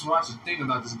 I just watched a thing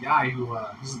about this guy who,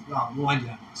 we'll end it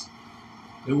on this.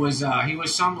 It was, he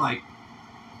was some, like,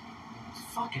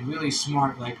 fucking really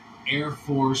smart, like, Air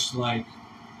Force, like,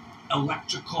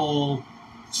 electrical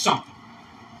something.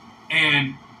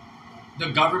 And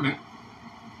the government,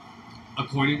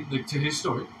 according to his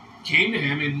story, came to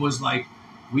him and was like,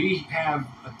 we have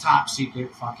a top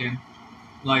secret fucking,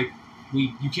 like,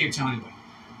 you can't tell anybody.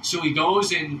 So he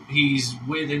goes and he's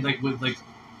with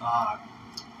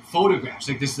photographs,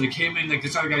 like this, like him and like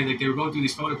this other guy, like they were going through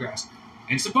these photographs.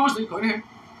 And supposedly, according to him,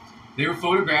 they were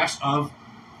photographs of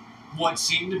what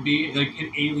seemed to be like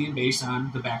an alien base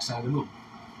on the backside of the moon.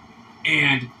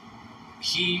 And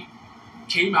he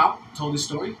came out, told his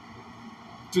story.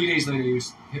 3 days later, he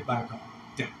was hit by a car,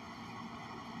 dead.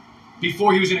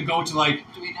 Before he was going to go to, like...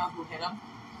 Do we know who hit him?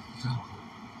 No.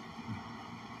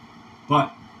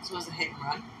 But... So was it hit and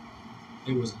run?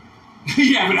 It was...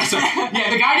 yeah, but that's the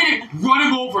guy didn't run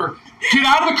him over, get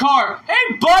out of the car.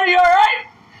 Hey, buddy, all right?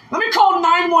 Let me call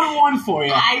 911 for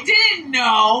you. I didn't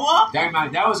know.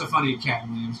 That was a funny Cat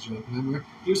Williams joke, remember?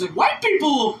 He was like, white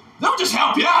people... They'll just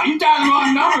help you out. You dialed the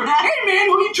wrong number. Hey, man,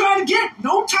 who are you trying to get?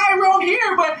 No Tyrone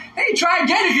here, but hey, try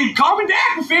again. If you call me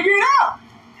back, we'll figure it out.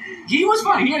 He was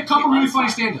funny. He had a couple really funny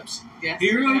stand-ups. Yes,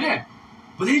 he really did.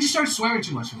 But they just started swearing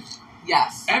too much for me.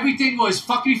 Yes. Everything was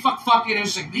fuck me, fuck, and it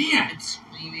was like, man. It's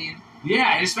screaming.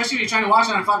 Yeah, and especially when you're trying to watch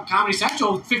it on fucking Comedy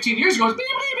Central 15 years ago. It was beep,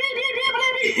 beep, beep, beep,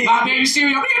 beep, beep. My baby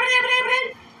cereal. Beep, beep,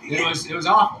 beep, beep. It was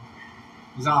awful.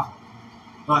 It was awful.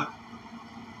 But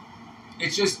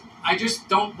it's just... I just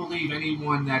don't believe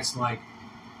anyone that's like,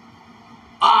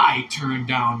 I turned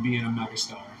down being a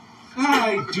megastar.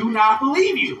 I do not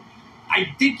believe you.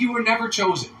 I think you were never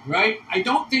chosen, right? I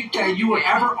don't think that you were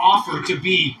ever offered to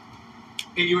be,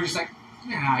 and you were just like,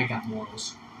 nah, I got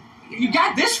morals. You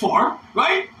got this far,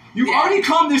 right? You've already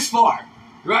come this far,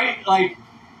 right? Like,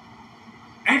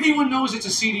 everyone knows it's a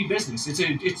seedy business.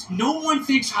 It's no one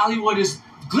thinks Hollywood is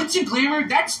glitz and glamour.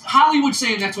 That's Hollywood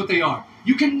saying that's what they are.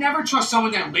 You can never trust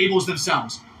someone that labels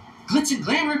themselves. Glitz and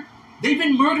glamour, they've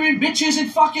been murdering bitches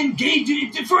and fucking gay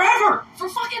forever. For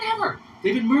fucking ever.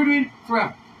 They've been murdering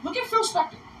forever. Look at Phil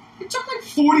Spector. It took like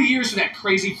 40 years for that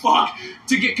crazy fuck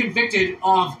to get convicted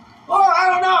of, I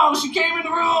don't know, she came in the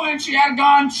room and she had a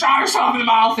gun, shot herself in the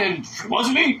mouth, and it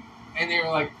wasn't me. And they were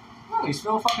like, oh, he's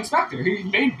Phil fucking Spector. He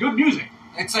made good music.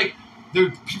 It's like,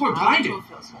 people are blinded.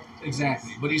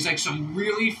 Exactly. But he's like some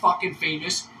really fucking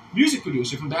famous music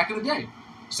producer from back in the day.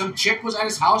 Some chick was at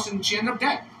his house and she ended up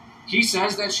dead. He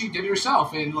says that she did it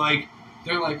herself, and like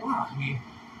they're like, oh, I mean,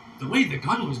 the way the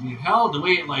gun was being held, the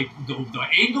way it like the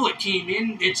angle it came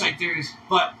in, it's like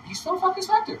but he's still fucking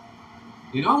Spector.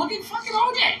 Look at fucking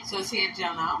OJ. So is he in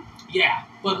jail now? Yeah,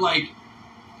 but like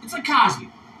it's like Cosby.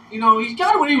 He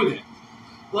got away with it.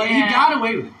 Like he got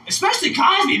away with it, especially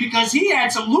Cosby, because he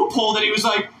had some loophole that he was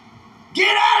like,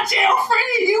 get out of jail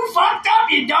free, you fucked up,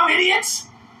 you dumb idiots.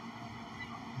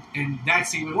 And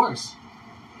that's even worse.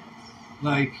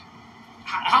 Like,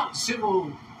 how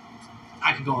civil...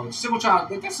 I could go on. Civil trial,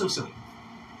 like, that's so silly.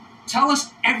 Tell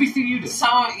us everything you did.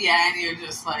 And you're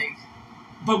just like...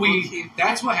 But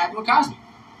that's what happened with Cosby.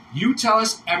 You tell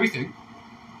us everything.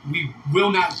 We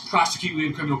will not prosecute you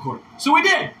in criminal court. So we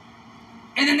did.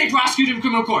 And then they prosecuted him in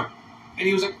criminal court. And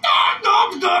he was like,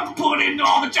 I'm put in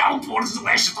all the teleporters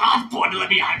delicious. I'm putting let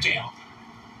me out of jail.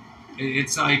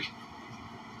 It's like,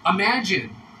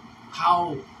 imagine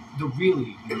how the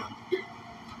really,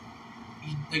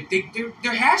 like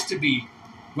there has to be,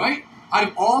 right? Out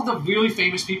of all the really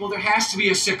famous people, there has to be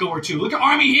a sicko or two. Look at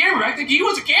Armie Hammer. I think he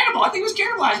was a cannibal. I think he was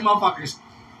cannibalizing motherfuckers.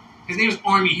 His name was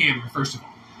Armie Hammer, first of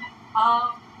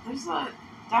all. There's a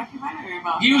documentary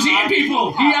about he was eating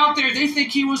people. He out there. They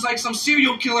think he was like some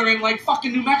serial killer in like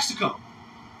fucking New Mexico.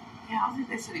 Yeah, I don't think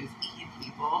they said he was eating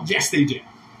people. Yes, they did.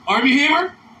 Armie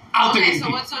Hammer out there. Okay, so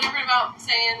what's so different about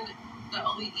saying the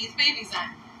elite eats babies then?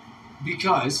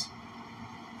 Because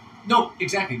no,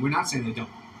 exactly. We're not saying they don't.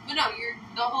 But no,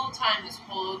 this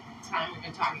whole time we've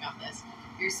been talking about this,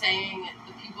 you're saying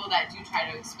the people that do try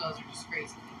to expose are just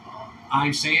crazy people.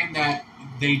 I'm saying that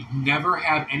they never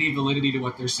have any validity to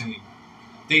what they're saying.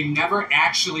 They never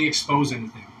actually expose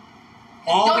anything.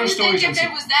 All their stories. Don't you think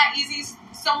if it was that easy,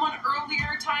 someone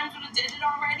earlier times would have did it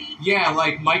already? Yeah,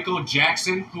 like Michael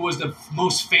Jackson, who was the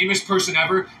most famous person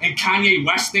ever, and Kanye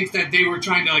West thinks that they were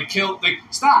trying to like kill. Like,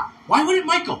 stop. Why wouldn't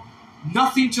Michael?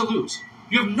 Nothing to lose.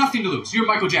 You have nothing to lose. You're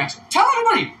Michael Jackson. Tell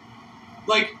everybody.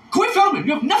 Like, quit filming.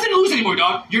 You have nothing to lose anymore,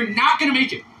 dog. You're not going to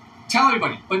make it. Tell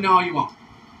everybody. But no, you won't.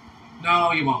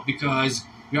 No, you won't. Because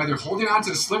you're either holding on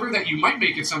to the sliver that you might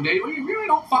make it someday, or you really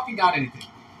don't fucking got anything.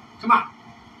 Come on.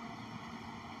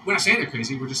 We're not saying they're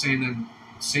crazy. We're just saying then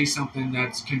say something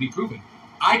that can be proven.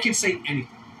 I can say anything.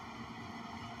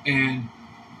 And,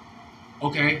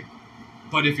 okay,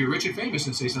 but if you're rich and famous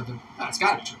and say something, it's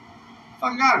got to be true.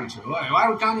 Fucking gotta be true. Why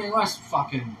would Kanye West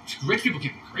fucking... Rich people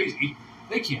can't be crazy.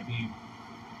 They can't be...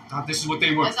 Thought this is what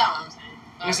they were. That's not what I'm saying.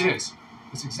 Yes, it is.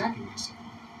 That's exactly what you're saying.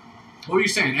 What were you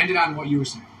saying? Ended on what you were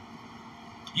saying.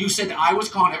 You said that I was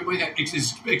calling everybody that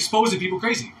is exposing people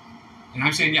crazy. And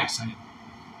I'm saying yes, I am.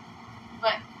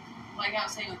 But, like I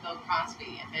was saying with Bill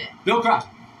Cosby, Bill Cosby.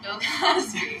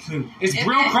 It's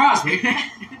Bill Crosby.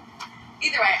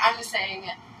 Either way, I'm just saying...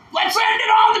 Let's end it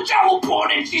on the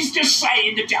teleporting. She's just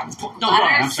saying the teleporting. No,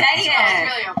 let her say it.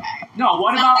 It's really okay. No,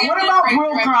 what about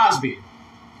Bill Crosby?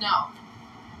 No.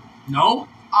 No?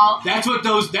 That's what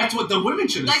the women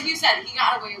should have said. Like you said, he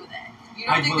got away with it. You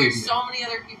don't think there's so many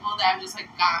other people that have just like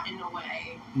gotten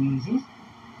away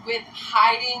with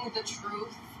hiding the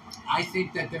truth? I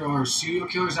think that there are serial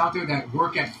killers out there that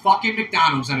work at fucking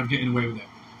McDonald's that are getting away with it.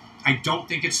 I don't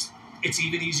think it's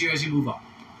even easier as you move up.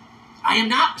 I am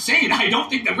not saying I don't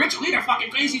think the rich elite are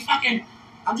fucking crazy fucking...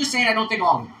 I'm just saying I don't think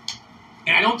all of them.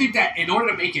 And I don't think that in order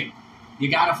to make it, you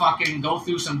gotta fucking go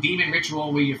through some demon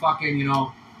ritual where you fucking,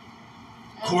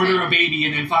 quarter a baby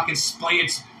and then fucking spray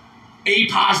its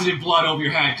A-positive blood over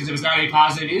your head because if it's not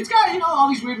A-positive, it's got, all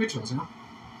these weird rituals,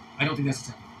 I don't think that's what's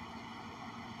happening.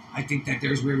 I think that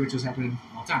there's weird rituals happening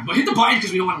all the time. But hit the button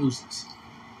because we don't want to lose this.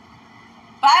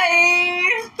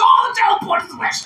 Bye! All the teleport to the west.